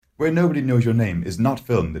Where Nobody Knows Your Name is not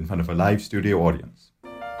filmed in front of a live studio audience.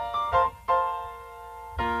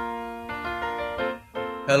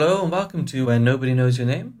 Hello and welcome to Where Nobody Knows Your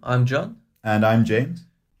Name. I'm John. And I'm James.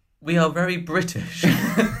 We are very British.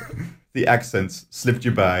 The accents slipped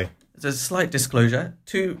you by. There's a slight disclosure.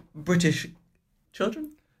 2 British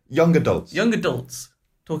children? Young adults. Young adults.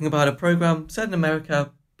 Talking about a programme set in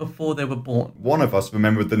America before they were born. One of us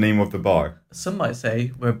remembered the name of the bar. Some might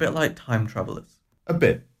say we're a bit like time travellers. A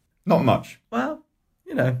bit. Not much. Well,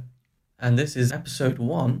 you know. And this is episode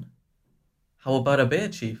 1. How about a beer,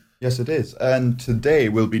 Chief? Yes, it is. And today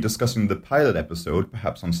we'll be discussing the pilot episode,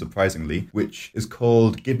 perhaps unsurprisingly, which is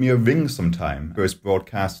called Give Me a Ring Sometime, first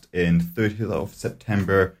broadcast in 30th of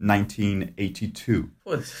September 1982.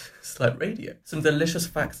 Oh, it's like radio. Some delicious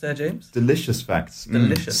facts there, James. Delicious facts.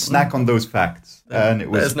 Delicious. Snack on those facts. That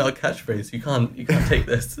is not a catchphrase. You can't take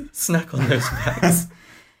this. Snack on those facts.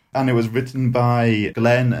 And it was written by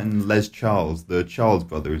Glenn and Les Charles, the Charles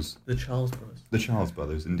brothers. The Charles brothers. The Charles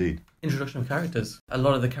brothers, indeed. Introduction of characters. A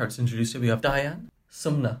lot of the characters introduced here. We have Diane,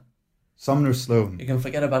 Sumner. Sumner Sloan. You can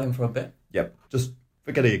forget about him for a bit. Yep, just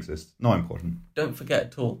forget he exists. Not important. Don't forget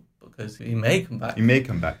at all, because he may come back. He may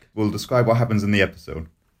come back. We'll describe what happens in the episode.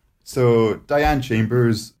 So, Diane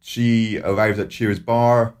Chambers, she arrives at Cheers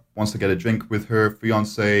Bar, wants to get a drink with her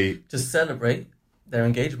fiancé. To celebrate their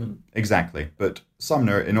engagement. Exactly. But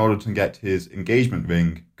Sumner, in order to get his engagement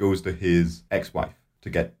ring, goes to his ex-wife to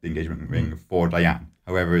get the engagement ring for Diane.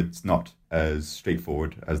 However, it's not as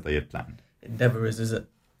straightforward as they had planned. It never is it?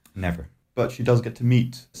 Never. But she does get to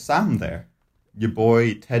meet Sam there, your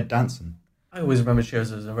boy Ted Danson. I always remember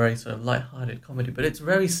Cheers as a very sort of light-hearted comedy, but it's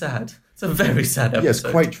very sad. It's a very sad episode. Yes,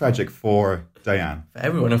 quite tragic for Diane. For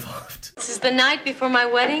everyone involved. This is the night before my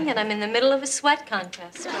wedding, and I'm in the middle of a sweat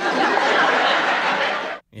contest.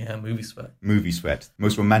 Yeah, movie sweat. Movie sweat.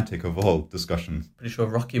 Most romantic of all discussions. Pretty sure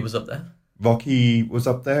Rocky was up there. Rocky was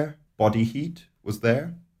up there. Body Heat was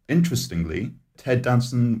there. Interestingly, Ted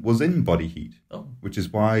Danson was in Body Heat. Oh. Which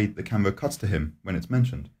is why the camera cuts to him when it's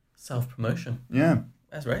mentioned. Self-promotion. Yeah.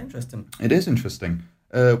 That's very interesting. It is interesting.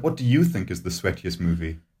 What do you think is the sweatiest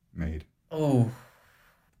movie made? Oh.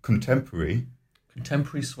 Contemporary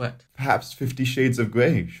sweat. Perhaps 50 Shades of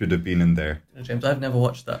Grey should have been in there. James, I've never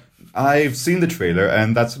watched that. I've seen the trailer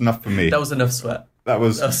and that's enough for me. That was enough sweat. That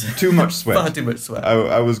was too much sweat. Far too much sweat.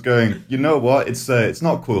 I was going, you know what? It's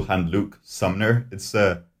not Cool Hand Luke Sumner. It's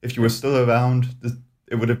if you were still around,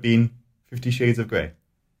 it would have been 50 Shades of Grey.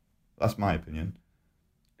 That's my opinion.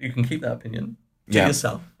 You can keep that opinion to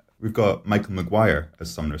yourself. We've got Michael Maguire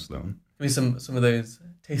as Sumner Sloan. Give me some of those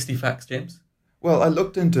tasty facts, James. Well, I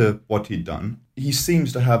looked into what he'd done. He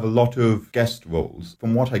seems to have a lot of guest roles.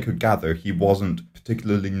 From what I could gather, he wasn't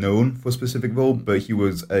particularly known for a specific role, but he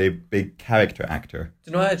was a big character actor. Do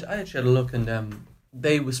you know, I actually had a look, and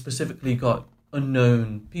they were specifically got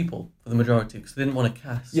unknown people for the majority, because they didn't want to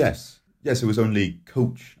cast. Yes, it was only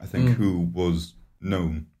Coach, I think, who was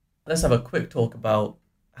known. Let's have a quick talk about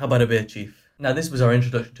How About a Beer, Chief. Now, this was our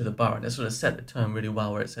introduction to the bar, and it sort of set the tone really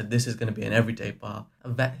well, where it said this is going to be an everyday bar. A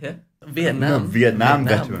vet here? Vietnam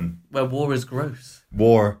veteran. Where war is gross.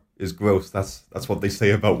 War is gross. That's what they say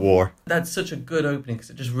about war. That's such a good opening,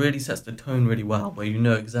 because it just really sets the tone really well, where you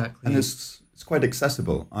know exactly... And it's quite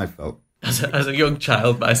accessible, I felt. As a young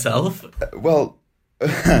child myself. Well,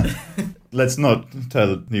 let's not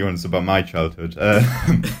tell nuance about my childhood.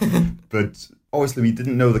 But obviously we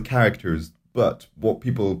didn't know the characters. But what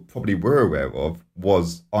people probably were aware of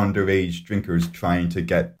was underage drinkers trying to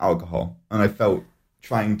get alcohol. And I felt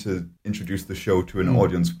trying to introduce the show to an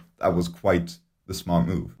audience, that was quite the smart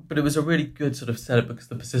move. But it was a really good sort of setup, because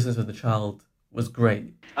the persistence of the child was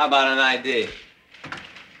great. How about an ID?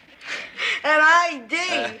 An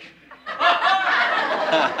ID?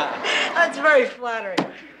 That's very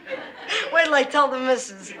flattering. Wait till I tell the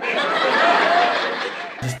missus.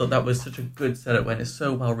 I just thought that was such a good setup, when it's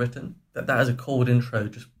so well written, that as a cold intro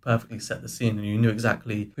just perfectly set the scene, and you knew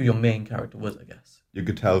exactly who your main character was, I guess. You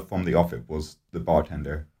could tell from the off it was the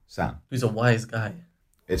bartender, Sam. Who's a wise guy.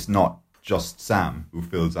 It's not just Sam who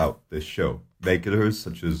fills out this show. Regulars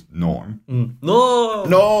such as Norm.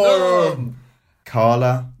 Norm!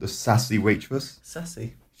 Carla, the sassy waitress.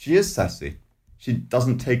 Sassy. She is sassy. She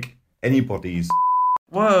doesn't take anybody's...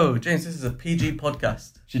 Whoa, James, this is a PG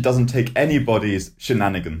podcast. She doesn't take anybody's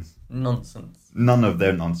shenanigans. Nonsense. None of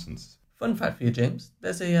their nonsense. Fun fact for you, James.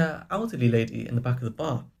 There's a elderly lady in the back of the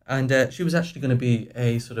bar. And she was actually going to be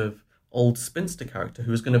a sort of old spinster character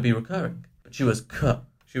who was going to be recurring. But she was cut.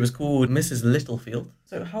 She was called Mrs. Littlefield.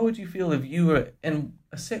 So how would you feel if you were in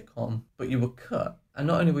a sitcom, but you were cut? And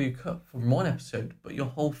not only were you cut from one episode, but your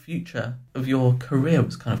whole future of your career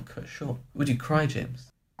was kind of cut short. Would you cry,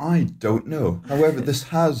 James? I don't know. However,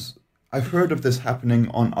 I've heard of this happening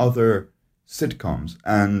on other sitcoms,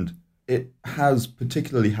 and it has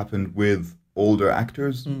particularly happened with older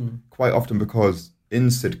actors, quite often because in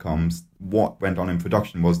sitcoms, what went on in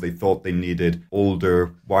production was they thought they needed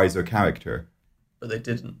older, wiser character. But they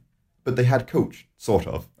didn't. But they had Coach, sort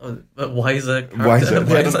of. Oh, but wiser character. Wiser.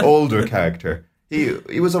 They had an older character.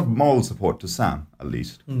 He was of moral support to Sam, at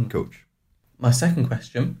least, Coach. My second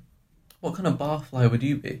question, what kind of barfly would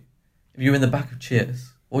you be? If you were in the back of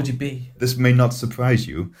Cheers, what would you be? This may not surprise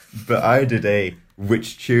you, but I did a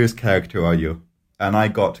which Cheers character are you? And I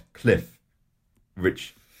got Cliff,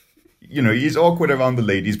 which, he's awkward around the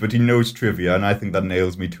ladies, but he knows trivia, and I think that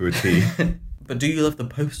nails me to a T. But do you love the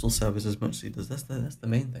postal service as much as he does? That's the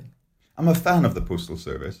main thing. I'm a fan of the postal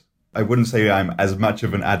service. I wouldn't say I'm as much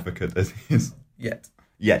of an advocate as he is.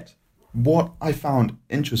 Yet. What I found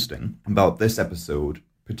interesting about this episode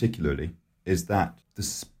particularly is that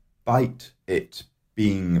despite it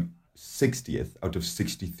being 60th out of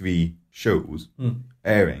 63 shows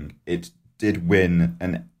airing, it did win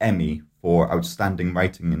an Emmy for Outstanding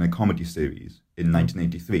Writing in a Comedy Series in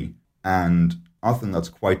 1983. And I think that's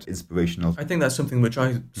quite inspirational. I think that's something which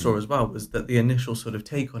I saw as well, was that the initial sort of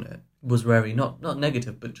take on it was very, not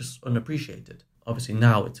negative, but just unappreciated. Obviously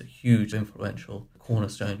now it's a huge influential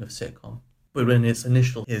cornerstone of sitcom. But when its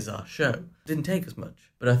initial, here's our show, it didn't take as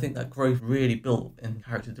much. But I think that growth really built in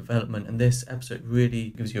character development, and this episode really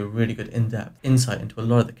gives you a really good in-depth insight into a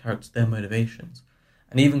lot of the characters, their motivations.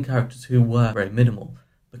 And even characters who were very minimal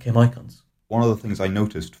became icons. One of the things I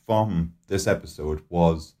noticed from this episode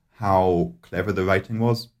was how clever the writing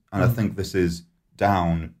was. And I think this is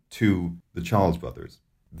down to the Charles brothers.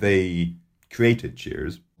 They created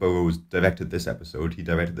Cheers. Burroughs directed this episode. He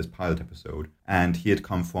directed this pilot episode. And he had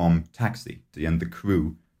come from Taxi. And the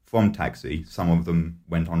crew from Taxi, some of them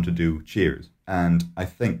went on to do Cheers. And I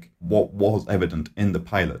think what was evident in the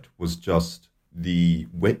pilot was just the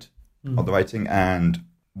wit of the writing. And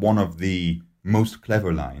one of the most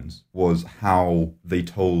clever lines was how they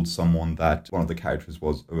told someone that one of the characters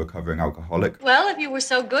was a recovering alcoholic. Well, if you were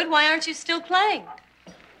so good, why aren't you still playing?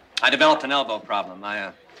 I developed an elbow problem.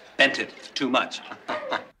 I bent it too much.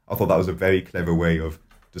 I thought that was a very clever way of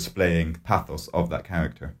displaying pathos of that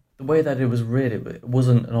character. The way that it was read, it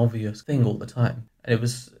wasn't an obvious thing all the time. And it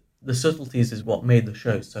was, the subtleties is what made the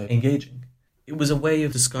show so engaging. It was a way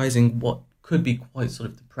of disguising what could be quite sort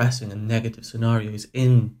of depressing and negative scenarios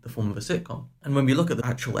in the form of a sitcom. And when we look at the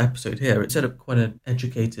actual episode here, it set up quite an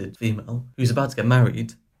educated female who's about to get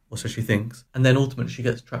married, or so she thinks, and then ultimately she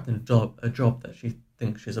gets trapped in a job that she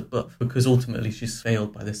thinks she's above, because ultimately she's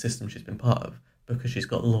failed by the system she's been part of, because she's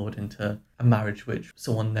got lured into a marriage which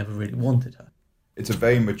someone never really wanted her. It's a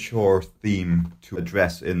very mature theme to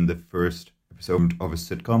address in the first episode of a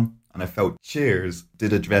sitcom, and I felt Cheers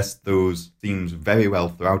did address those themes very well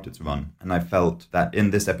throughout its run. And I felt that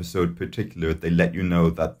in this episode in particular, they let you know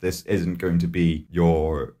that this isn't going to be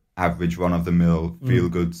your average run-of-the-mill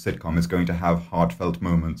feel-good sitcom. It's going to have heartfelt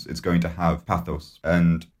moments. It's going to have pathos.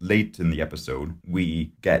 And late in the episode,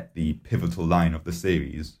 we get the pivotal line of the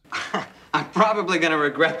series. I'm probably going to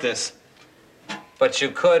regret this, but you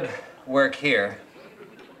could work here.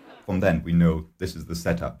 From then, we know this is the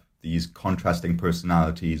setup. These contrasting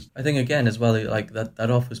personalities. I think again as well, like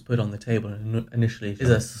that offer's put on the table and initially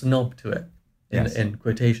is a snub to it in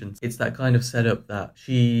quotations. It's that kind of setup that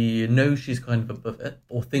she knows she's kind of above it,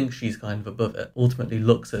 or thinks she's kind of above it, ultimately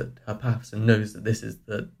looks at her paths and knows that this is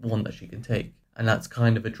the one that she can take. And that's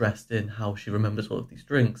kind of addressed in how she remembers all of these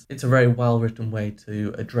drinks. It's a very well-written way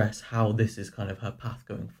to address how this is kind of her path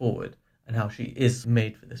going forward, and how she is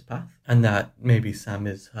made for this path, and that maybe Sam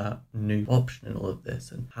is her new option in all of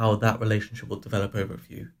this, and how that relationship will develop over a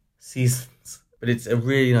few seasons. But it's a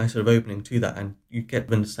really nice sort of opening to that, and you get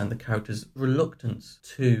to understand the character's reluctance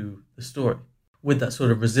to the story. With that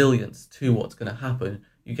sort of resilience to what's going to happen,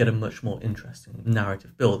 you get a much more interesting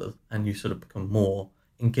narrative build, and you sort of become more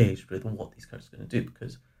engaged with what these characters are going to do,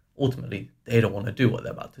 because ultimately they don't want to do what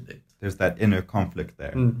they're about to do. There's that inner conflict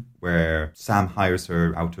there where Sam hires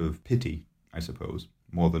her out of pity, I suppose,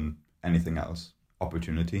 more than anything else.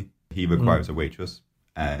 Opportunity. He requires a waitress,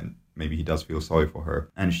 and maybe he does feel sorry for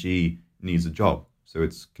her, and she needs a job. So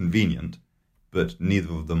it's convenient, but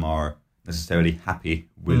neither of them are necessarily happy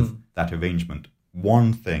with that arrangement.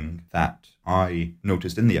 One thing that I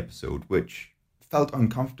noticed in the episode, which felt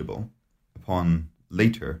uncomfortable upon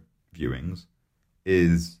later viewings,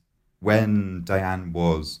 is when Diane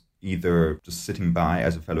was either just sitting by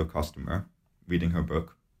as a fellow customer, reading her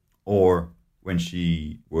book, or when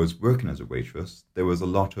she was working as a waitress, there was a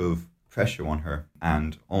lot of pressure on her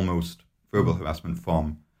and almost verbal harassment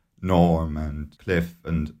from Norm and Cliff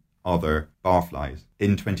and other barflies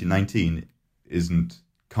in 2019 isn't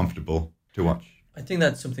comfortable to watch. I think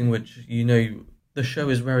that's something which, the show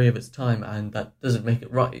is wary of its time, and that doesn't make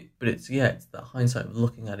it right. But it's the hindsight of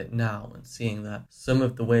looking at it now and seeing that some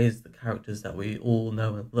of the ways the characters that we all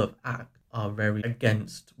know and love act are very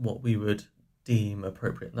against what we would deem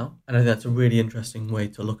appropriate now. And I think that's a really interesting way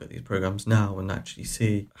to look at these programs now and actually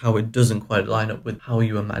see how it doesn't quite line up with how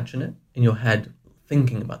you imagine it in your head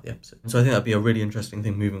thinking about the episode. So I think that'd be a really interesting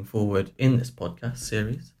thing moving forward in this podcast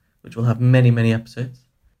series, which will have many, many episodes,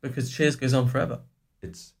 because Cheers goes on forever.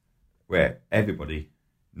 It's where everybody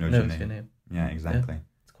knows your name. Yeah, exactly. Yeah,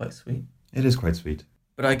 it's quite sweet. It is quite sweet.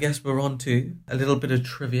 But I guess we're on to a little bit of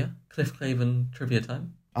trivia. Cliff Claven trivia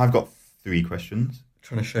time. I've got 3 questions.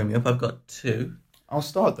 Trying to show me up. I've got 2. I'll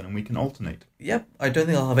start then and we can alternate. Yep, I don't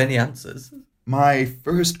think I'll have any answers. My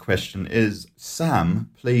first question is, Sam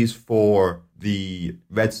plays for the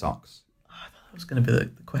Red Sox. Oh, I thought that was going to be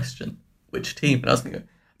the question. Which team? And I was going to go,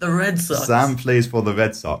 the Red Sox. Sam plays for the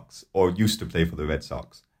Red Sox, or used to play for the Red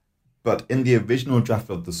Sox. But in the original draft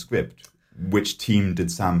of the script, which team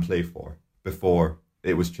did Sam play for before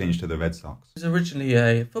it was changed to the Red Sox? He was originally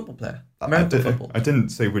a football player. American football. I didn't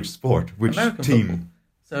say which sport, which American team. Football.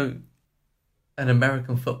 So, an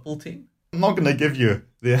American football team? I'm not going to give you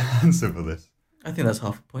the answer for this. I think that's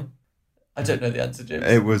half a point. I don't know the answer, James.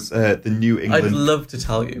 It was the New England... I'd love to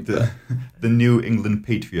tell you, but... The New England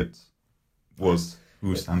Patriots was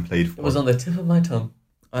who Sam played for. It was on the tip of my tongue.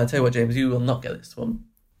 I'll tell you what, James, you will not get this one.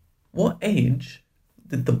 What age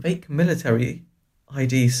did the fake military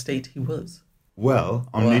ID state he was? Well,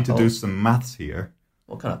 I'll need to do some maths here.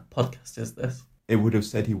 What kind of podcast is this? It would have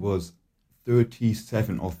said he was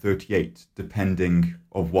 37 or 38, depending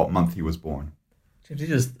of what month he was born. James,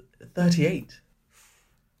 he was 38.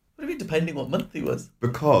 What do you mean, depending what month he was?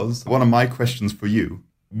 Because one of my questions for you,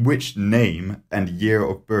 which name and year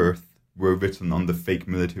of birth were written on the fake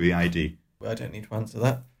military ID? Well, I don't need to answer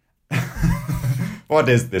that. What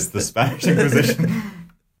is this, the Spanish Inquisition?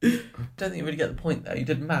 I don't think you really get the point there. You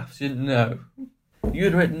did maths, you didn't know. You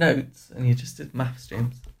had written notes, and you just did maths,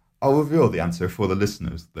 James. I'll reveal the answer for the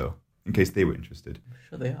listeners, though, in case they were interested. I'm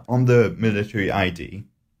sure they are. On the military ID,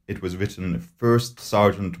 it was written First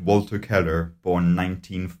Sergeant Walter Keller, born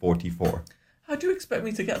 1944. How do you expect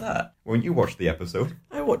me to get that? When you watched the episode.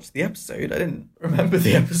 I watched the episode. I didn't remember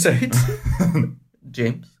the episode.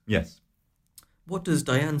 James? Yes. What does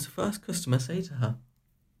Diane's first customer say to her?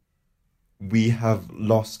 We have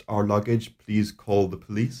lost our luggage. Please call the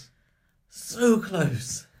police. So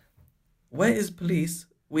close. Where is police?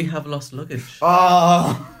 We have lost luggage.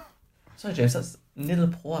 Ah! Sorry, James, that's nil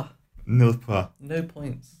point. Nil point. No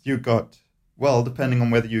points. You got, well, depending on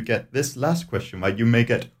whether you get this last question right, you may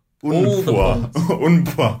get all the point. points. Un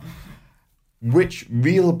point. Which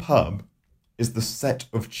real pub is the set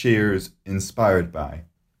of Cheers inspired by?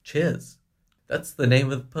 Cheers. That's the name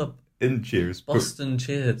of the pub. In Cheers. Boston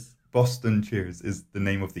Cheers. Boston Cheers is the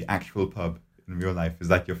name of the actual pub in real life. Is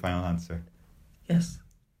that your final answer? Yes.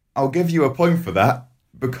 I'll give you a point for that,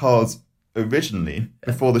 because originally,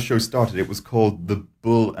 before the show started, it was called the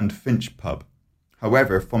Bull and Finch pub.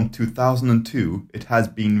 However, from 2002, it has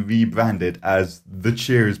been rebranded as the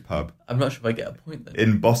Cheers pub. I'm not sure if I get a point then.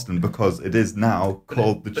 In Boston, because it is now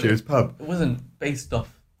called the Cheers pub. It wasn't based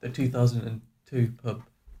off the 2002 pub.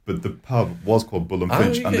 But the pub was called Bull and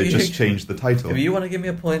Finch, and they just changed the title. If you want to give me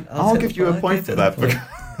a point, I'll give you a point for that,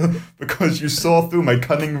 because you saw through my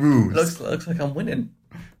cunning ruse. Looks like I'm winning.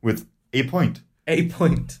 With a point. A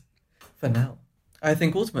point. For now. I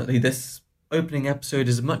think ultimately this opening episode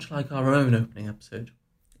is much like our own opening episode.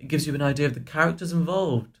 It gives you an idea of the characters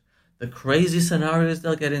involved, the crazy scenarios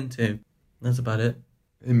they'll get into. That's about it.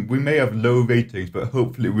 We may have low ratings, but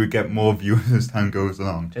hopefully we'll get more viewers as time goes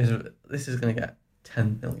along. Jason, this is going to get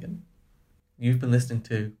 10 million. You've been listening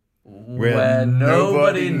to Where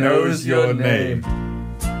Nobody Knows Your Name.